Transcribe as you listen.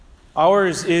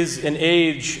Ours is an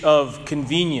age of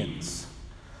convenience.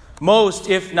 Most,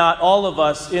 if not all of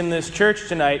us in this church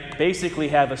tonight basically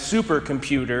have a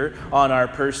supercomputer on our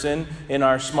person in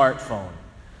our smartphone.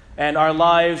 And our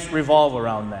lives revolve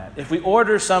around that. If we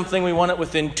order something, we want it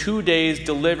within 2 days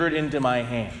delivered into my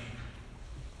hand.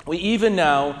 We even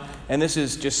now, and this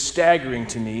is just staggering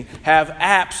to me, have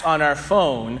apps on our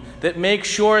phone that make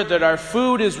sure that our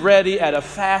food is ready at a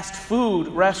fast food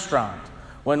restaurant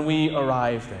when we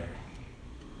arrive there.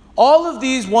 All of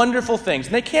these wonderful things,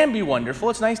 and they can be wonderful.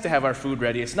 It's nice to have our food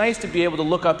ready. It's nice to be able to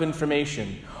look up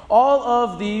information. All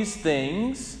of these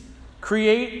things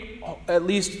create, at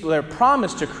least they're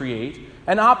promised to create,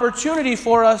 an opportunity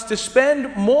for us to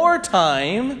spend more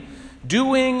time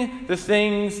doing the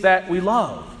things that we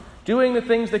love, doing the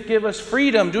things that give us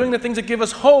freedom, doing the things that give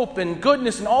us hope and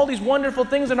goodness and all these wonderful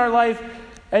things in our life.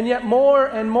 And yet more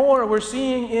and more we're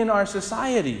seeing in our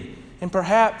society and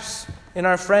perhaps in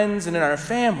our friends and in our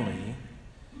family,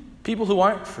 people who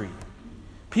aren't free,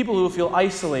 people who feel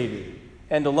isolated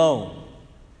and alone,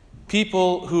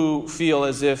 people who feel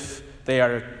as if they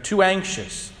are too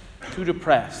anxious, too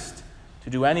depressed to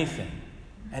do anything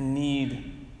and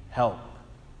need help.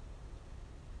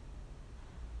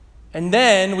 And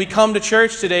then we come to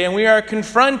church today and we are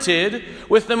confronted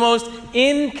with the most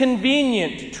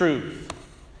inconvenient truth.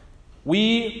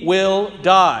 We will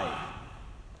die.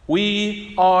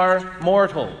 We are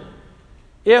mortal.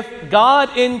 If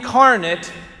God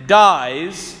incarnate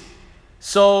dies,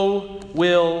 so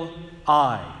will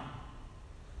I.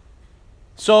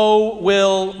 So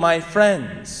will my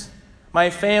friends, my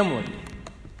family,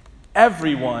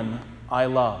 everyone I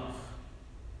love.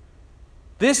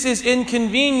 This is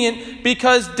inconvenient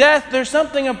because death, there's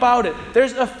something about it.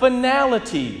 There's a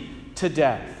finality to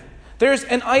death. There's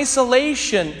an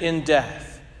isolation in death.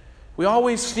 We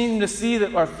always seem to see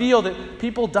that or feel that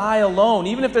people die alone.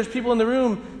 Even if there's people in the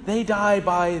room, they die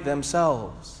by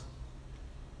themselves.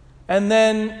 And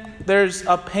then there's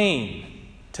a pain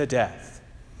to death.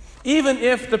 Even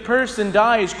if the person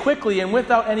dies quickly and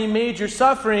without any major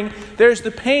suffering, there's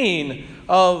the pain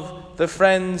of the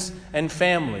friends and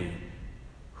family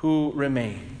who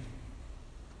remain.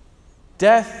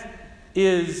 Death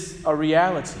is a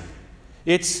reality.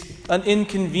 It's an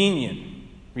inconvenient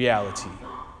reality.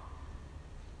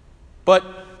 But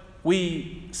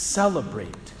we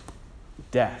celebrate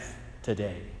death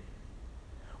today.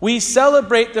 We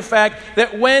celebrate the fact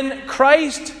that when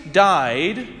Christ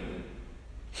died,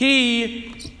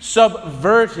 he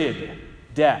subverted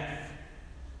death.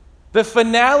 The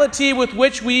finality with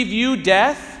which we view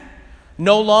death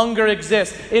no longer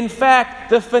exists. In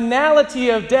fact, the finality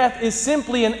of death is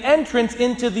simply an entrance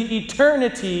into the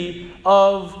eternity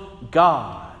of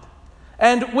God.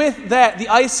 And with that,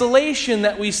 the isolation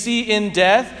that we see in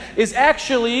death is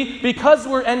actually, because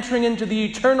we're entering into the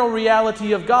eternal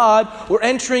reality of God, we're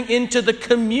entering into the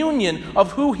communion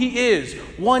of who He is.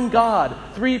 One God,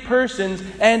 three persons,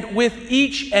 and with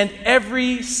each and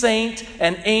every saint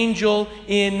and angel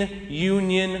in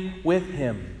union with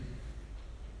Him.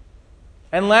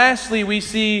 And lastly, we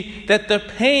see that the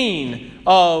pain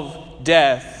of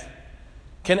death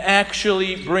can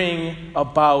actually bring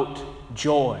about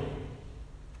joy.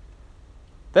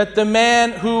 That the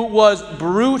man who was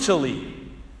brutally,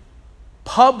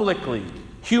 publicly,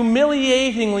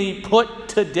 humiliatingly put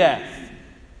to death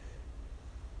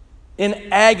in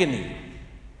agony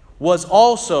was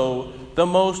also the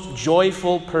most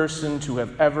joyful person to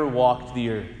have ever walked the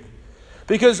earth.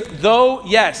 Because though,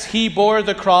 yes, he bore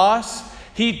the cross,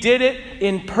 he did it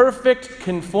in perfect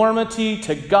conformity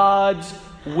to God's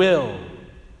will.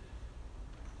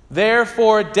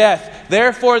 Therefore, death,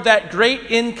 therefore that great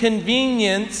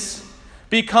inconvenience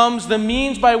becomes the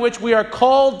means by which we are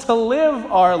called to live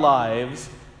our lives,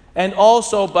 and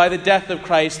also by the death of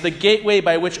Christ, the gateway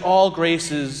by which all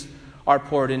graces are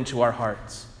poured into our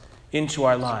hearts, into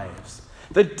our lives.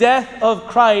 The death of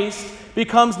Christ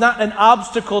becomes not an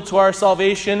obstacle to our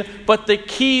salvation, but the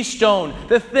keystone,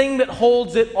 the thing that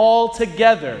holds it all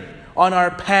together on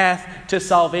our path to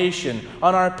salvation,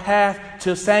 on our path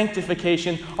to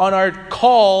sanctification, on our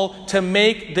call to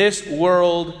make this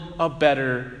world a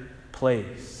better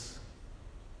place.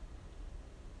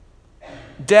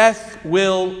 Death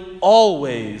will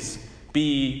always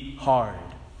be hard.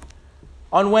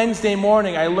 On Wednesday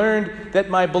morning, I learned that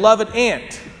my beloved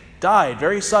aunt died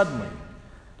very suddenly.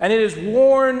 And it has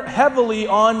worn heavily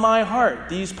on my heart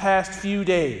these past few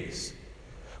days.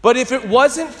 But if it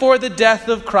wasn't for the death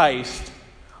of Christ,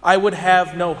 I would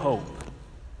have no hope.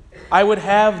 I would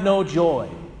have no joy.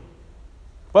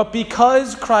 But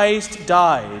because Christ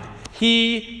died,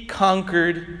 He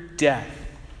conquered death.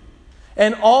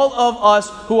 And all of us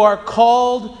who are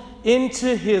called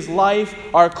into his life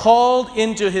are called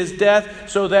into his death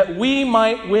so that we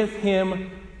might with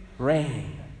him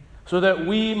reign, so that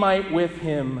we might with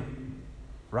him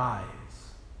rise.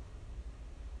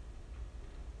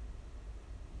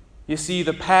 You see,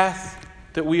 the path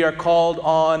that we are called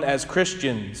on as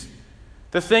Christians,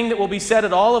 the thing that will be said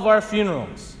at all of our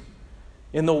funerals,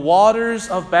 in the waters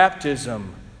of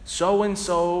baptism,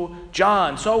 so-and-so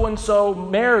John, so-and-so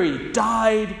Mary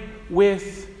died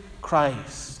with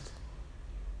Christ.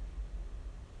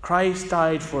 Christ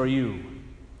died for you.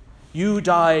 You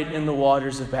died in the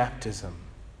waters of baptism.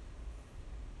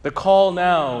 The call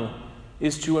now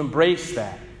is to embrace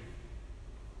that.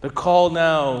 The call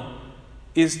now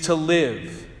is to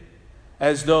live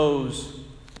as those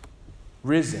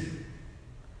risen,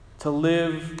 to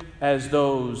live as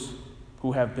those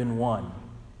who have been won,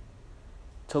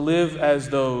 to live as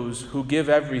those who give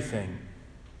everything,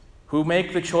 who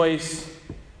make the choice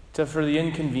for the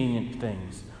inconvenient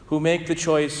things, who make the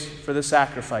choice for the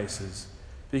sacrifices,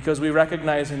 because we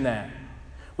recognize in that,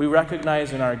 we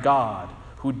recognize in our God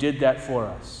who did that for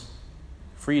us,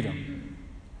 freedom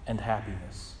and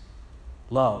happiness,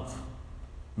 love,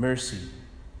 mercy,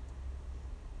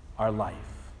 our life.